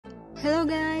Hello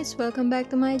guys! Welcome back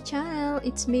to my channel.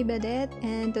 It's me, Badette,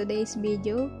 and today's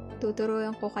video,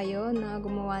 tuturuan ko kayo na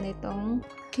gumawa nitong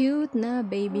cute na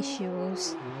baby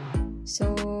shoes.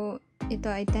 So, ito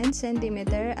ay 10 cm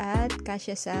at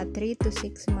kasya sa 3 to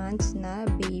 6 months na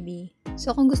baby.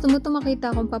 So, kung gusto mo ito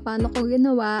makita kung paano ko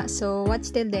ginawa, so watch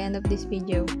till the end of this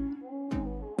video.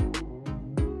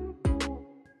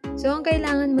 So, ang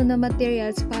kailangan mo na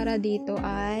materials para dito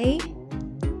ay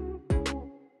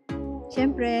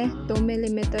syempre,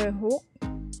 2mm hook,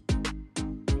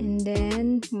 and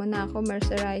then Monaco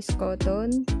Mercerized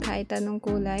cotton, kahit anong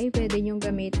kulay pwede nyong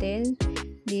gamitin.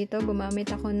 Dito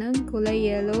gumamit ako ng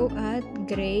kulay yellow at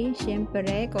gray,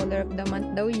 syempre color of the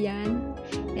month daw yan,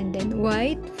 and then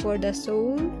white for the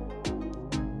sole,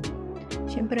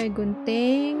 syempre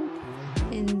gunting,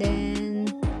 and then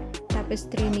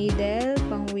tapestry needle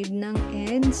pang weave ng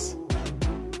ends,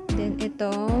 then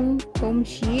itong foam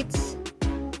sheets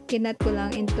kinat ko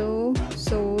lang into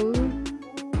sole.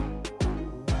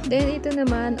 Then ito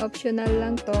naman optional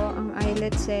lang to, ang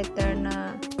eyelet setter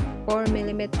na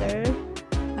 4mm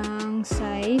ang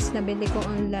size, nabili ko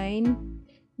online.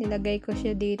 Nilagay ko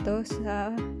siya dito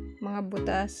sa mga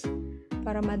butas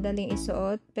para madaling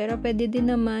isuot, pero pwede din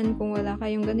naman kung wala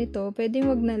kayong ganito, pwedeng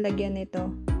wag na lagyan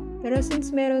ito, pero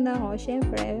since meron ako,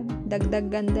 syempre dagdag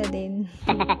ganda din.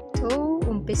 So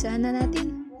umpisa na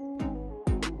natin.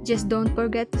 Just don't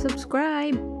forget to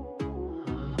subscribe!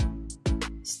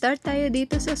 Start tayo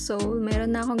dito sa sole.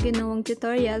 Meron na akong ginawang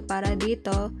tutorial para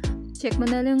dito. Check mo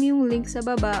na lang yung link sa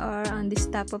baba or on this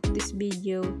top of this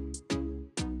video.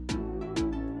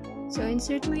 So,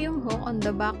 insert mo yung hook on the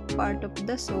back part of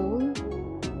the sole.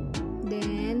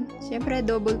 Then, syempre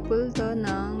double pull to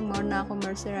ng Monaco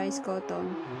Mercerized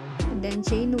cotton. And then,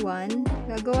 chain 1.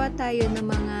 Gagawa tayo ng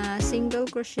mga single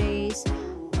crochets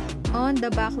on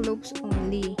the back loops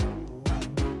only.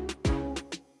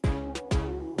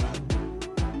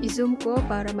 I-zoom ko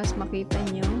para mas makita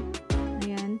nyo.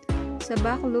 Ayan. Sa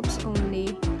back loops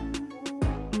only,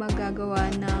 magagawa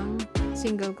ng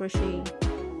single crochet.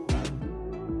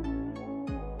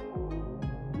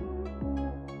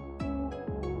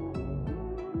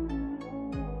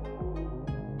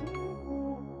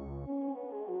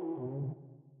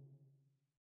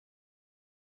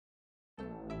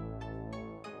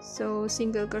 So,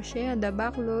 single crochet on the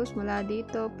back loops mula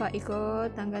dito,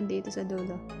 paikot hanggang dito sa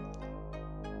dulo.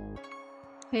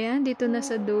 Ayan, dito na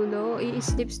sa dulo,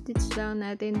 i-slip stitch lang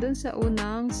natin dun sa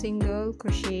unang single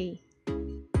crochet.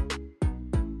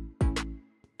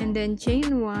 And then,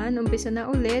 chain 1, umpisa na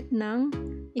ulit ng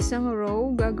isang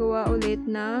row, gagawa ulit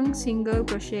ng single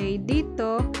crochet.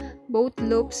 Dito, both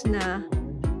loops na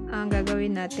ang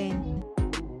gagawin natin.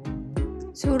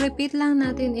 So, repeat lang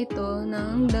natin ito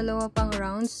ng dalawa pang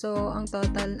rounds. So, ang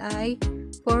total ay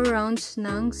 4 rounds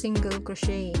ng single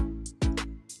crochet.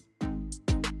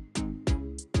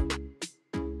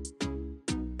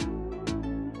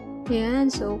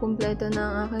 Yan. So, kumpleto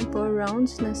na ang aking 4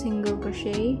 rounds na single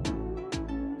crochet.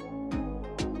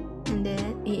 And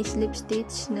then, i-slip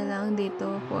stitch na lang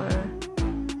dito for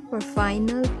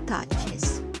final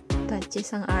touches.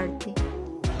 Touches ang arte.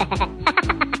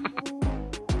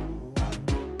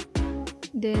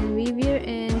 Then, weave your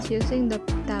ends using the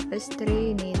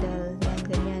tapestry needle. Yan,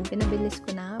 ganyan. Pinabilis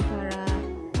ko na para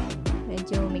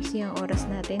medyo mixing ang oras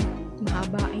natin.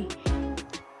 Mahaba eh.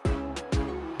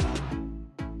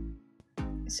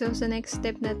 So, sa next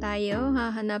step na tayo,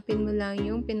 hahanapin mo lang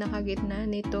yung pinakagitna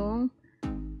nitong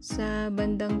sa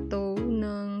bandang toe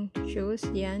ng shoes.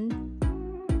 Yan.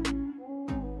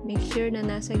 Make sure na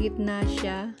nasa gitna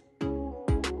siya.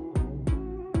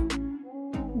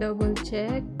 Double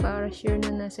check para sure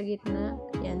na nasa gitna.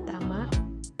 Yan, tama.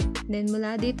 Then,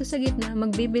 mula dito sa gitna,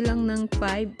 magbibilang ng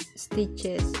 5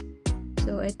 stitches.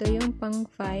 So, ito yung pang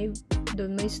 5.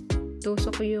 Doon may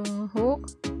tusok yung hook.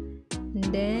 And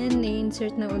then,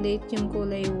 i-insert na ulit yung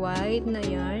kulay white na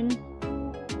yarn.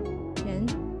 Yan.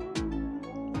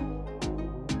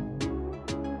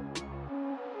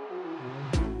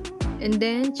 And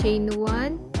then, chain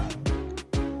 1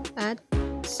 at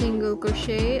single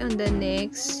crochet on the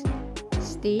next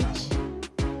stitch,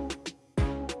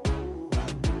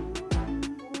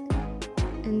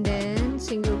 and then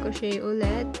single crochet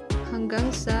ulit hanggang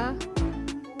sa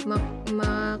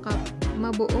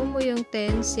mabuo mo yung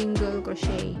 10 single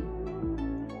crochet,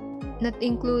 not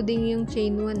including yung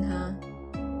chain 1 ha.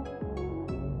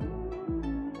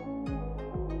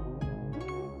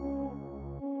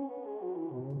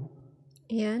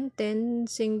 Yan, 10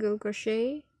 single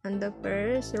crochet on the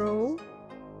first row,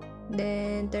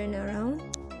 then turn around,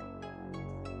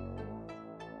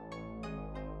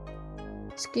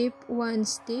 skip 1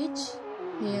 stitch,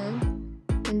 ayan,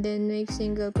 and then make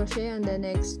single crochet on the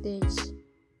next stitch.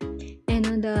 And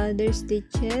on the other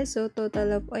stitches, so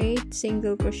total of 8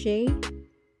 single crochet.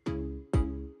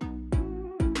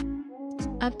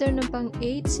 After na pang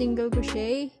 8 single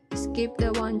crochet, skip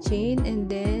the 1 chain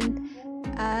and then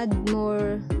add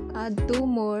 2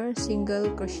 more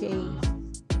single crochet.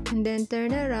 And then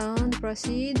turn around,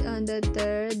 proceed on the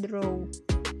 3rd row.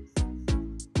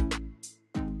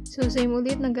 So same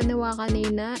ulit na ganawa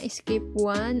kanina, skip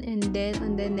 1 and then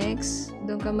on the next,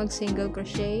 doon ka mag single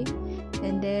crochet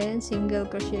and then single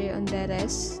crochet on the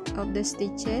rest of the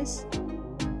stitches.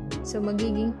 So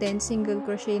magiging 10 single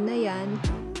crochet na yan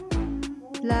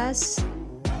plus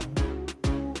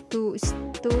 2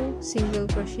 single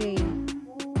crochet.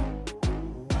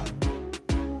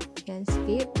 Yan,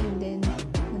 skip and then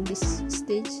on this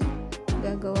stitch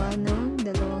gagawa ng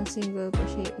 2 single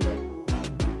crochet ulit.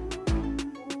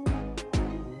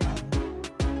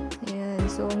 Yan,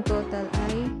 so ang total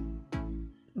ay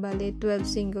bali 12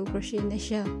 single crochet na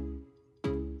siya.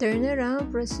 Turn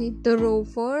around, proceed to row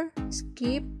 4,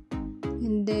 skip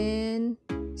and then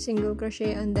single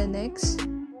crochet on the next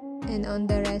and on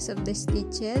the rest of the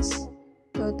stitches,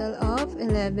 total of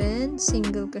 11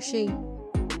 single crochet.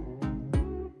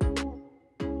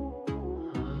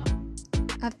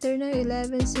 After na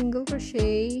 11 single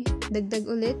crochet, dagdag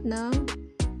ulit ng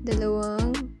 2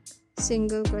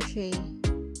 single crochet.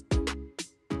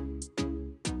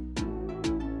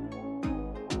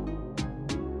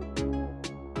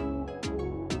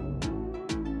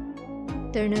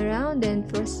 Turn around and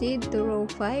proceed to row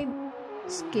 5,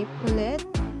 skip ulit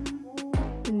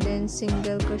and then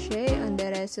single crochet on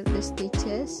the rest of the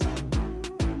stitches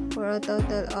for a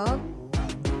total of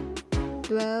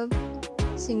 12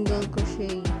 single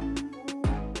crochet.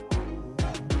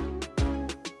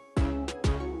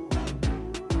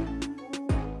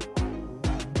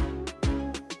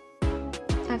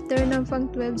 After ng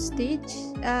pang 12 stitch,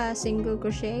 single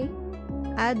crochet,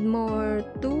 add more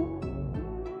 2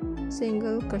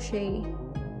 single crochet.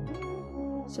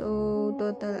 So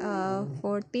total of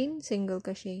 14 single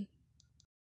crochet.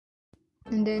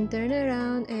 And then turn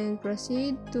around and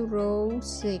proceed to row 6.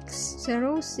 Sa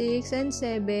row 6 and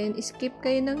 7, skip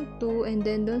kayo ng 2 and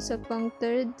then doon sa pang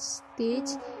 3rd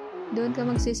stitch, doon ka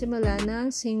magsisimula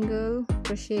ng single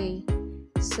crochet.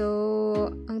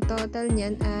 So ang total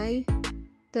niyan ay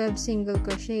 12 single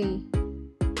crochet.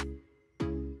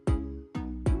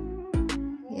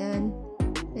 Yan.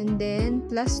 And then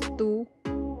plus 2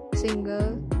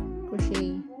 single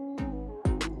crochet.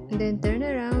 And then turn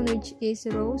around, which is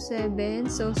row 7.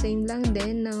 So same lang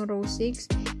din ng row 6,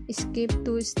 skip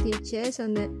 2 stitches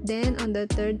then on the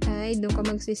 3rd ay doon ka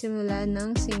magsisimula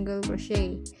ng single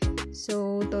crochet.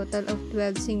 So total of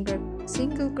 12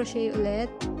 single crochet ulit,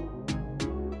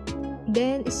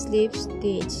 then slip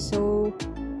stitch. So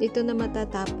dito na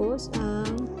matatapos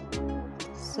ang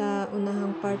sa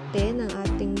unahang parte ng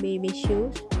ating baby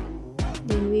shoes.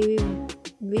 Then we will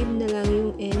weave na lang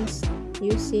yung ends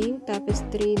using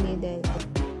tapestry needle.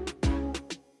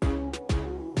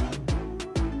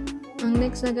 Ang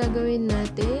next na gagawin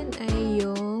natin ay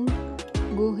yung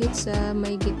guhit sa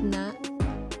may gitna.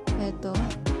 Eto.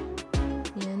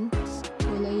 Yan.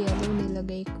 Kulay yellow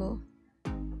nilagay ko.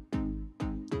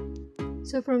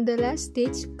 So from the last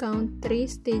stitch, count 3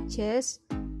 stitches.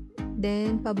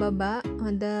 Then, pababa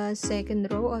on the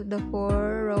 2nd row of the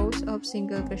 4 rows of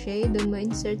single crochet. Doon mo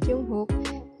insert yung hook.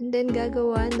 And then,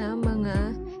 gagawa na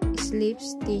mga slip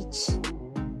stitch.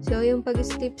 So, yung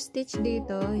pag-slip stitch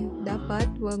dito, dapat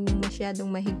wag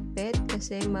masyadong mahigpit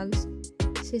kasi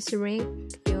mag-shrink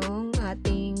yung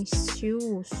ating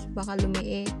shoes. Baka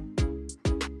lumiit.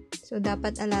 So,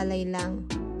 dapat alalay lang.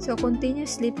 So, continue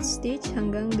slip stitch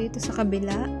hanggang dito sa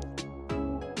kabila.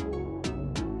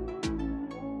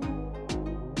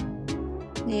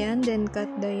 Ayan, then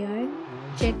cut the yarn.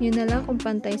 Check nyo na lang kung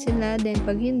pantay sila. Then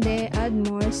pag hindi, add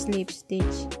more slip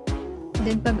stitch.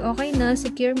 Then pag okay na,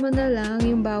 secure mo na lang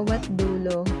yung bawat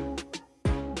dulo.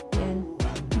 Ayan.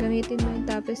 Gamitin mo yung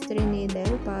tapestry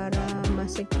needle para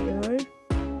ma-secure.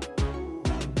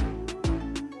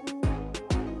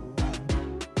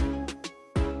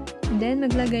 Then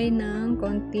maglagay ng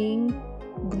konting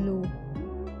glue.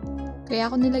 Kaya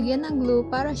ako nilagyan ng glue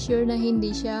para sure na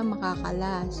hindi siya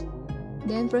makakalas.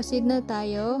 Then, proceed na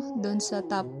tayo dun sa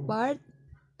top part.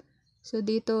 So,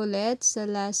 dito ulit sa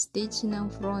last stitch ng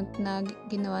front na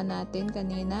ginawa natin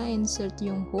kanina, insert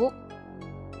yung hook.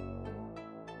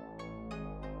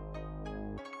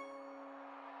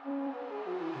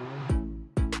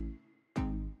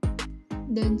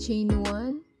 Then, chain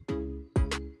 1.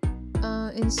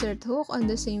 Insert hook on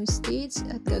the same stitch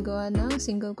at gagawa ng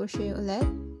single crochet ulit.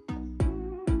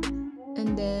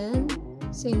 And then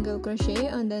single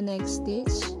crochet on the next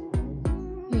stitch.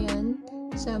 Ayan,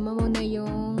 sama mo na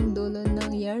yung dulo ng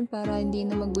yarn para hindi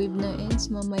na mag-weave na ends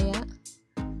mamaya.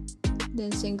 Then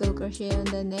single crochet on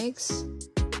the next,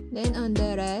 then on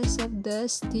the rest of the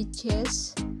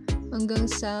stitches hanggang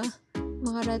sa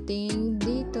makarating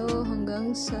dito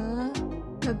hanggang sa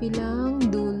kabilang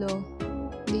dulo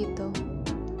dito.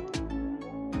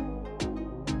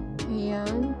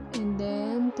 Ayan, and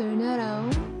then turn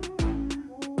around,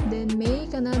 then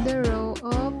make another row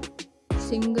of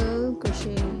single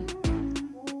crochet.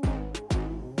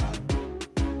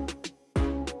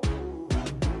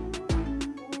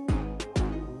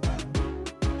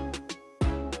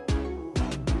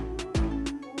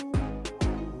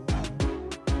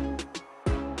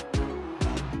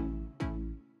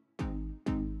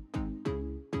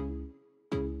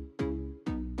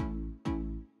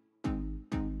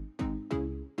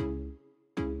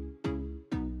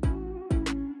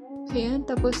 Ayan,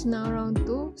 tapos na round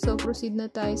 2. So, proceed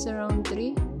na tayo sa round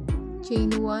 3.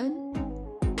 Chain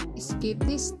 1. Skip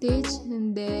this stitch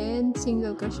and then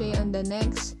single crochet on the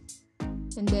next.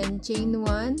 And then chain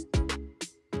 1.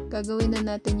 Gagawin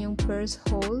na natin yung first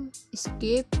hole.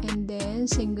 Skip and then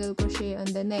single crochet on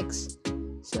the next.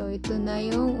 So, ito na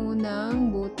yung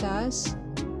unang butas.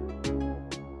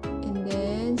 And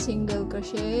then single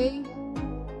crochet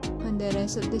on the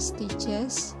rest of the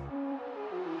stitches.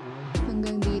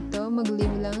 Hanggang dito,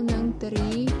 mag-leave lang ng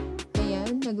 3.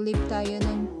 Ayan, nag-leave tayo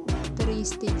ng 3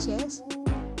 stitches.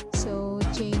 So,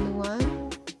 chain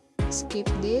 1, skip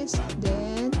this,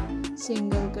 then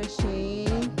single crochet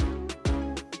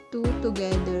 2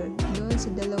 together. Doon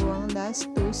sa dalawang last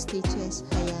 2 stitches.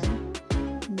 Ayan.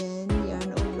 Then,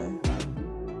 yarn over.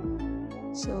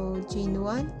 So, chain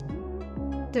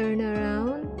 1, turn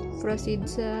around, proceed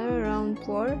sa round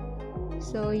 4.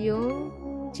 So, yung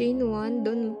chain 1,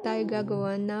 doon tayo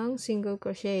gagawa ng single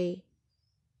crochet.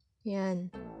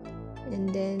 Yan. And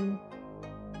then,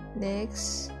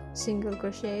 next, single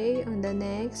crochet on the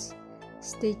next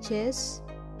stitches.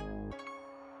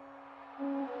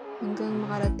 Hanggang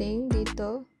makarating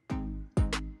dito.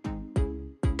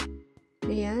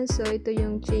 Ayan. So, ito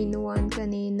yung chain 1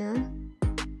 kanina.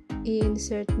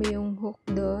 I-insert mo yung hook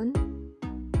doon.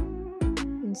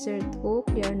 Insert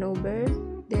hook, yarn over.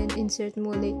 Then, insert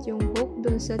mo ulit yung hook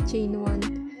dun sa chain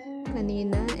 1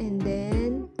 kanina. And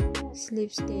then, slip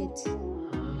stitch.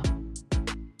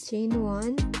 Chain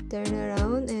 1, turn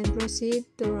around, and proceed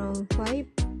to round 5.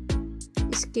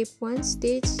 Skip 1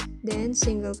 stitch, then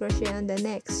single crochet on the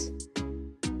next.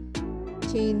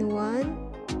 Chain 1,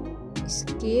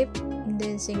 skip, and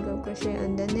then single crochet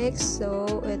on the next.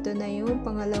 So, ito na yung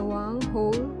pangalawang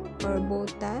hole or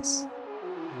butas.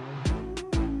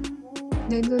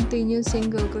 Then, continue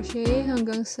single crochet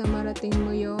hanggang sa marating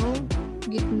mo yung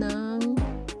gitnang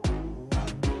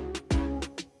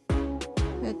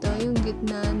ito yung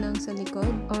gitna ng sa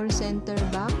likod or center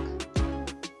back.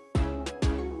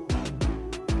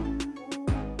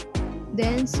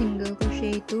 Then, single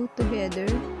crochet 2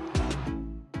 together.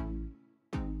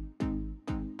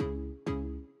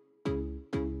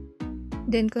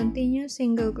 Then, continue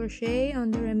single crochet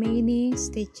on the remaining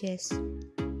stitches.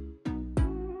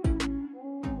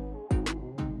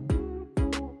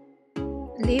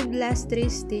 Leave last 3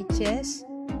 stitches,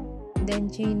 then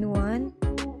chain 1,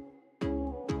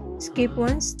 skip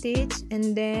 1 stitch,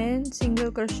 and then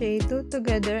single crochet 2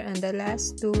 together on the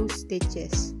last 2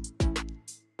 stitches.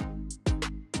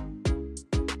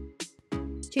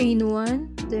 Chain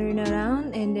 1, turn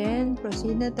around, and then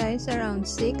proceed na tayo sa round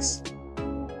 6.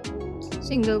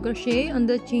 Single crochet on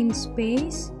the chain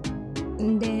space,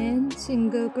 and then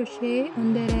single crochet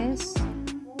on the rest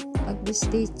of the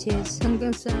stitches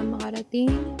hanggang sa makarating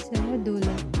sa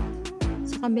dulo,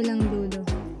 sa kabilang dulo.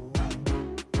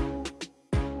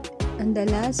 And the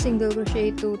last, single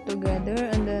crochet 2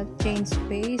 together on the chain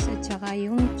space at saka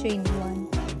yung chain 1.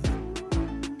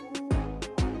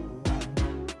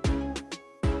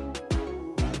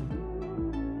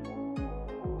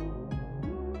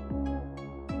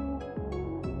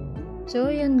 So,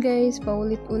 yan guys,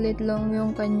 paulit-ulit lang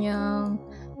yung kanyang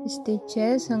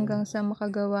stitches hanggang sa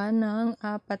makagawa ng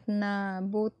 4 na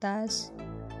butas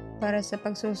para sa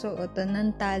pagsusuotan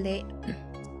ng tali.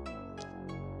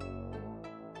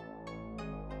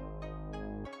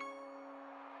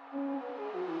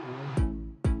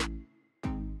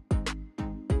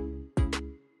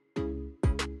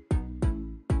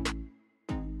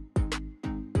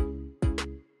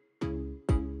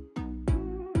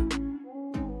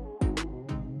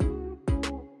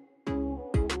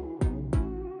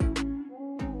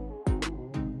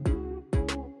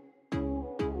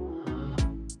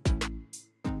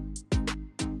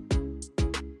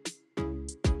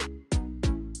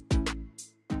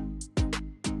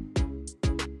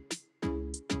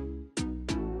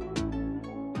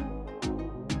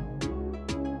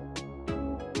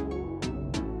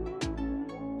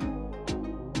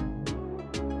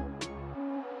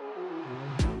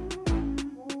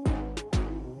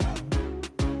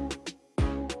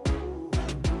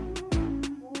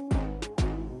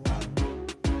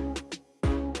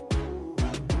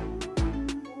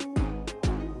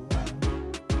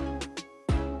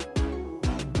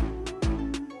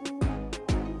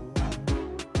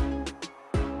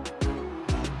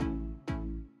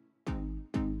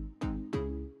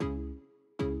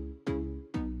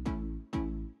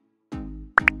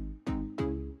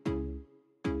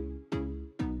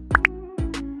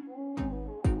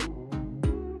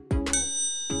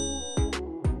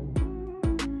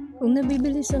 Kung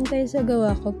nabibilis lang kayo sa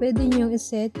gawa ko, pwede nyo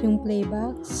iset yung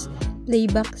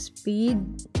playback speed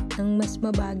ng mas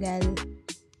mabagal.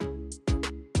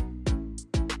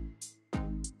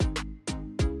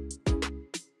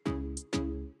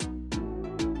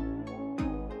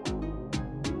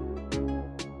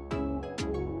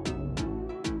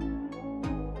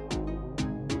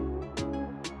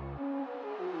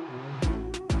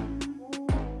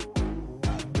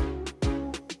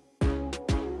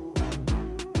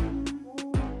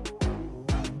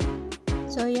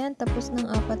 So, ayan, tapos ng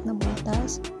 4 na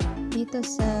butas. Dito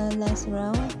sa last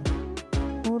round,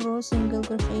 puro single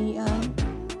crochet ang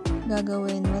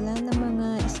gagawin. Wala na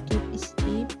mga skip.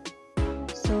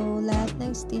 So, lahat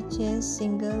ng stitches,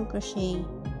 single crochet.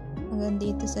 Hanggang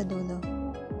dito sa dulo.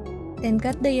 Then,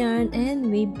 cut the yarn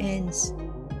and weave ends.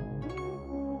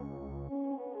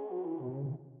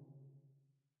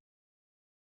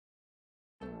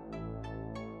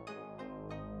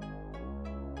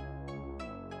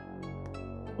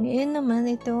 Ngayon naman,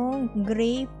 itong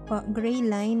gray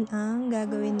line ang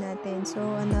gagawin natin. So,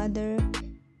 another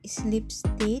slip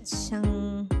stitch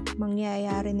ang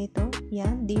mangyayari nito.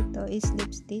 Yan, dito is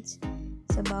slip stitch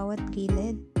sa bawat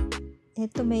gilid.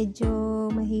 Ito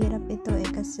medyo mahirap ito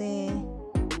kasi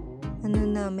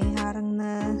may harang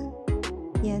na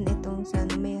yan, itong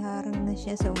may harang na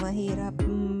siya, so mahirap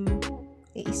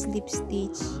i-slip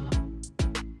stitch.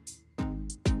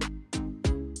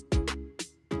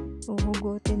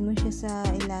 Uhugutin mo siya sa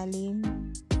ilalim.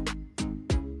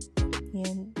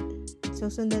 Yan.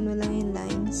 Susundan mo lang yung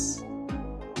lines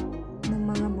ng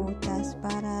mga butas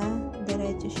para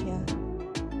diretso siya.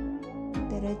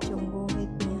 Diretso yung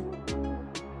guhit niya.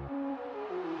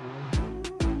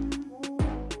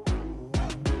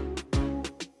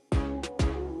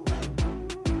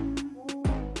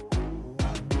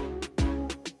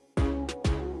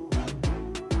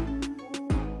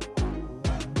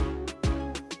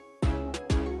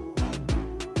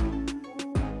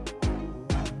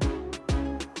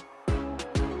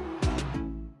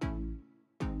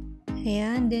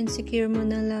 Ayan, then secure mo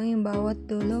na lang yung bawat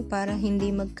dulo para hindi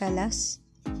magkalas.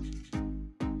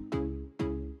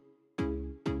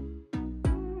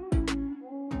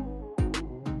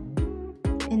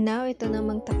 And now, ito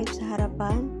namang takip sa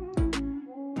harapan.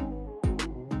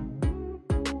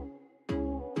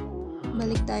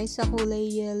 Balik tayo sa kulay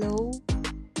yellow.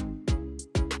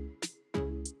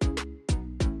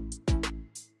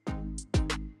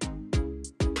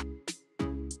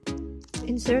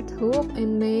 Insert hook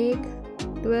and make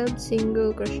 12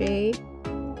 single crochet.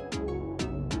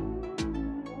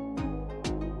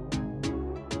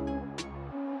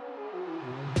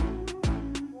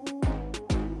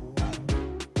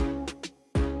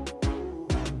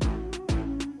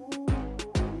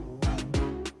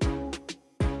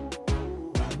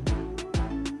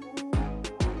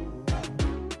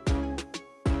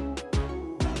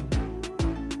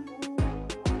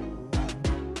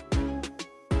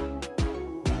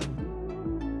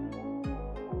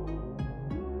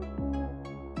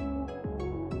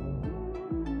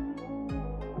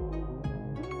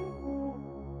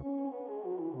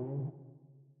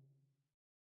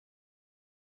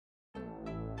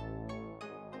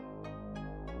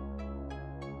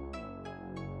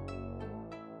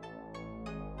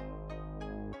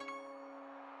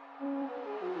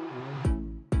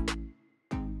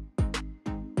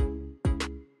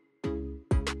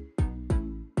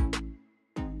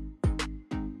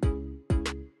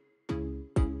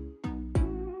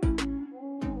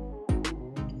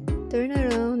 Turn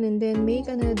around and then make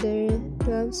another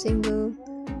 12 single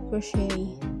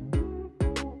crochet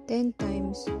 10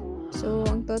 times. So,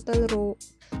 ang total row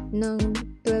ng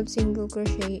 12 single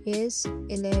crochet is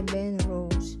 11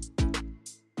 rows.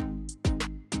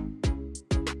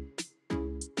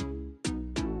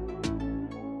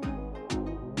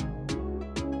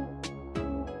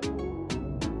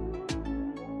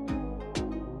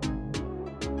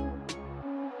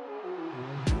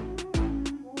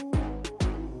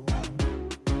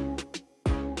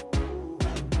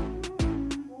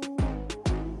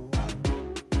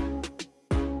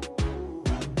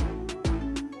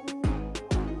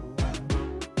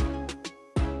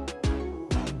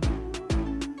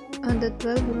 On the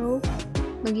 12th row,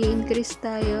 mag-i-increase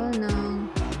tayo ng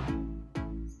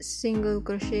single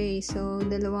crochet. So,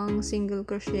 dalawang single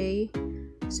crochet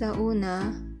sa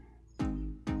una,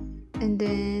 and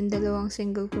then dalawang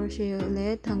single crochet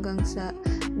ulit hanggang sa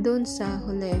dun sa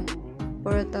huli,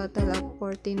 for a total of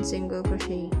 14 single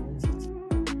crochet.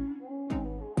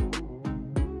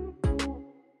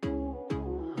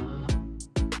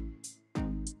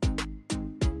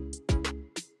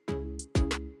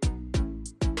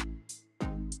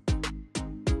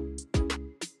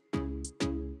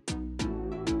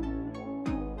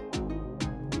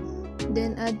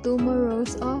 Then add 2 more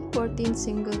rows of 14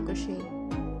 single crochet.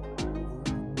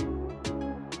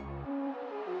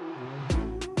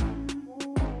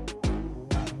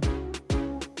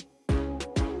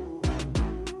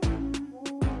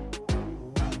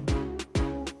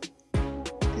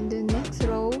 And then next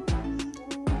row,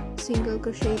 single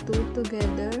crochet 2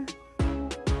 together,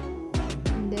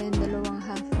 and then dalawang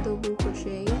half double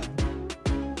crochet,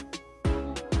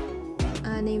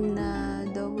 6 na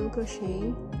double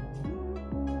crochet,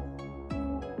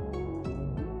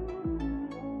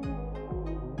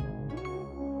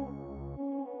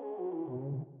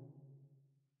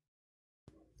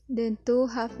 then 2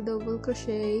 half double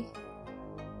crochet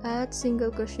at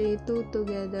single crochet 2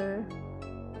 together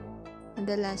and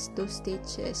the last 2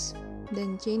 stitches,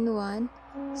 then chain 1,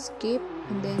 skip,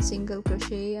 and then single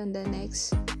crochet on the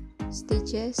next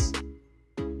stitches,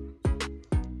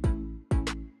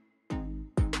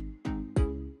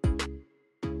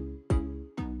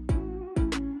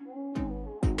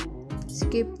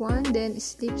 skip 1, then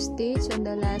slip stitch on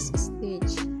the last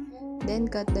stitch, then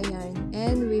cut the yarn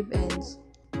and weave ends.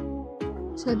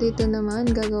 So dito naman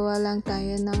gagawa lang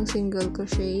tayo ng single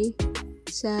crochet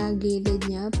sa gilid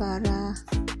niya para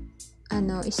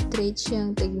straight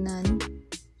siyang tignan.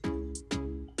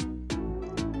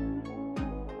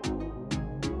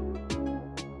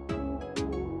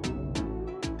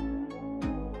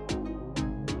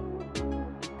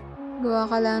 Gawa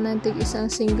ka lang ng tig-isang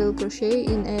single crochet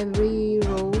in every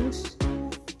rows.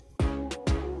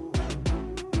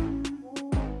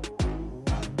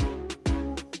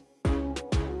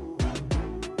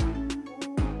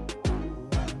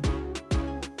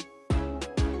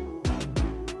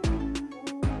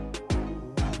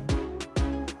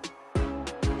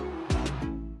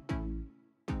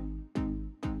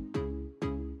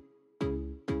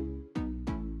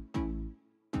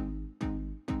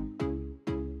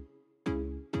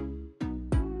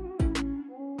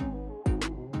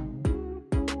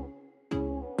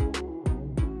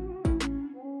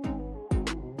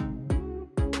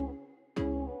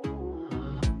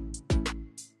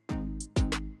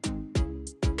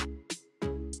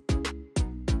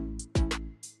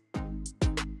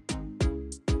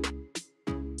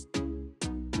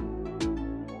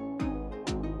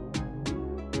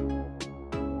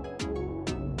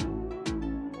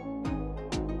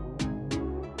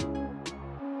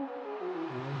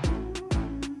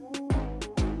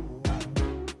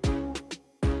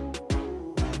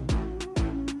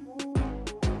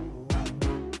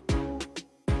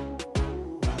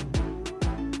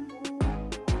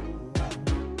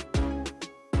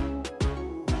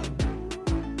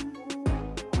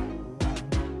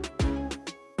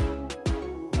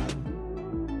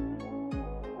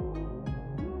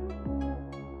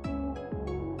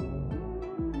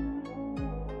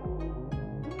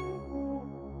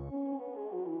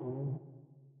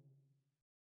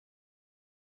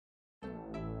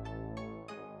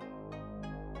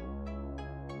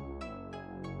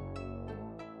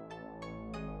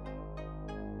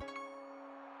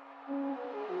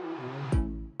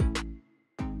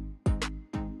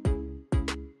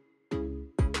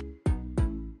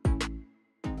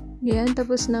 Yan,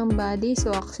 tapos ng body.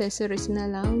 So, accessories na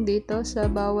lang. Dito sa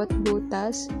bawat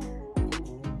butas,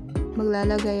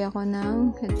 maglalagay ako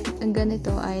ng ganito,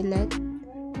 eyelet.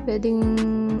 Pwedeng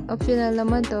optional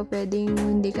naman to. Pwedeng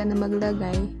hindi ka na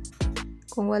maglagay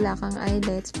kung wala kang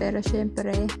eyelets. Pero,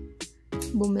 syempre,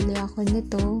 bumili ako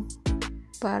nito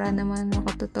para naman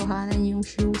makatotohanan yung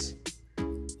shoes.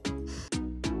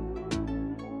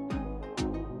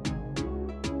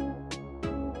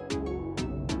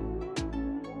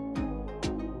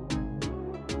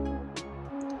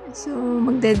 So,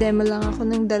 magde-demo lang ako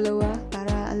ng dalawa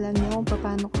para alam nyo kung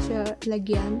paano ko siya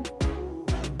lagyan.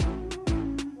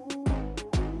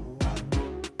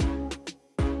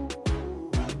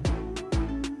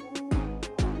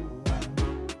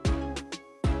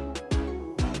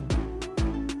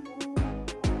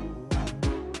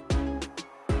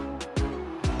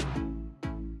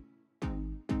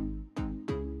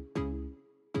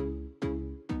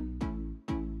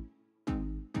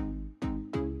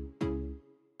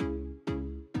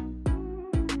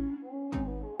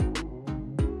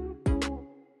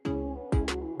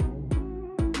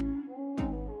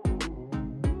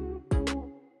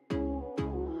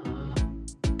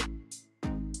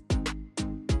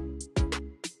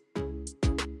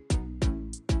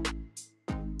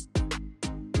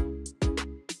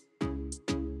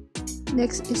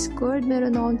 Next is cord.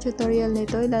 Meron akong tutorial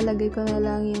nito. Ilalagay ko na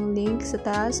lang yung link sa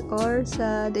taas or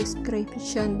sa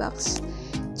description box.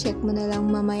 Check mo na lang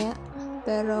mamaya.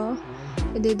 Pero,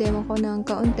 i-demo ko ng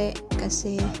kaunti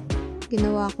kasi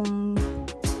ginawa kong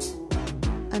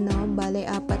bale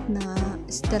 4 na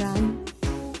strand,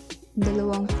 2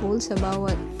 full sa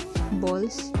bawat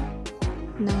balls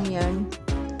ng yarn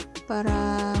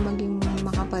para maging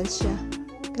makapal siya.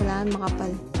 Kailangan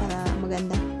makapal para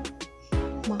maganda,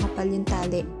 makapal yung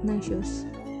tali ng shoes.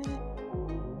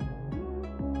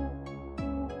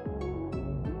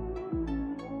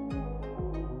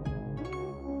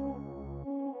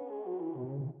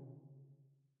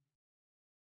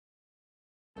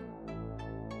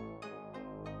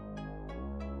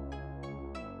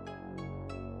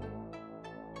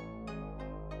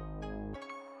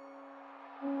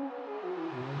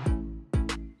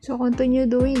 So, continue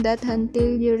doing that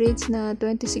until you reach na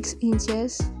 26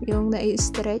 inches yung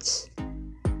na-stretch.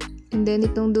 And then,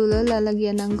 itong dulo,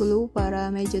 lalagyan ng glue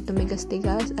para medyo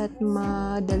tumigas-tigas at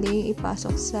madaling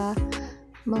ipasok sa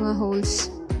mga holes.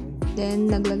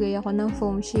 Then, naglagay ako ng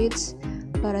foam sheets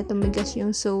para tumigas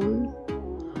yung sole.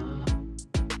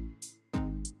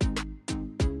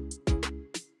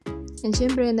 And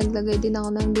syempre, naglagay din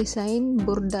ako ng design,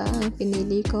 borda ang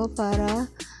pinili ko para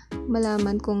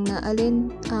malaman kung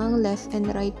naalin ang left and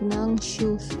right ng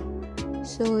shoes.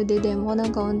 So, didemo ko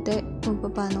ng kaunti kung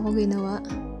paano ko ginawa.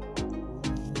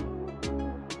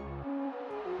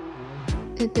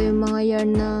 Ito yung mga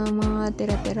yarn na mga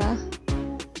tira-tira.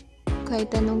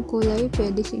 Kahit anong kulay,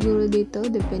 pwede siguro dito.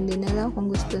 Depende na lang kung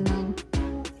gusto ng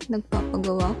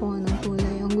nagpapagawa kung anong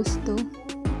kulay ang gusto.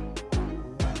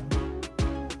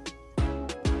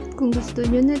 Kung gusto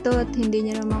nyo nito at hindi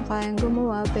nyo naman kayang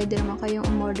gumawa, pwede naman kayong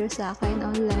umorder sa akin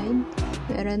online.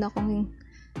 Meron akong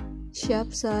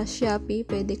shop sa Shopee.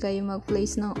 Pwede kayong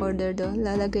mag-place ng order doon.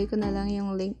 Lalagay ko na lang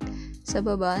yung link sa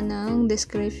baba ng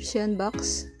description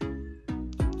box.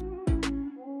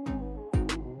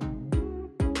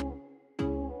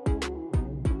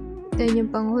 Then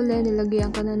yung panghuli, nilagyan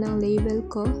ko na ng label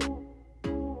ko.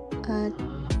 At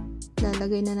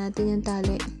lalagay na natin yung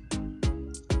tali.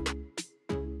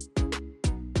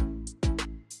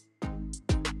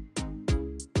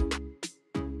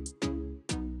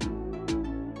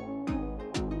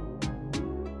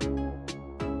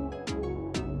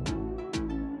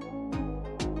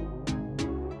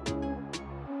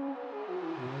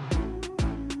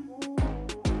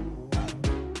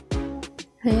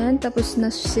 Ayan, tapos na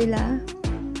sila.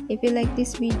 If you like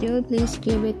this video, please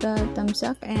give it a thumbs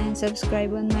up and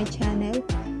subscribe on my channel.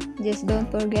 Just don't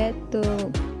forget to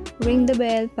ring the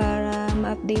bell para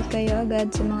ma-update kayo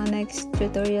agad sa mga next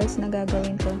tutorials na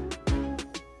gagawin ko.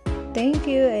 Thank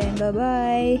you and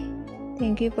bye-bye!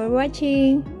 Thank you for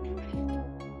watching!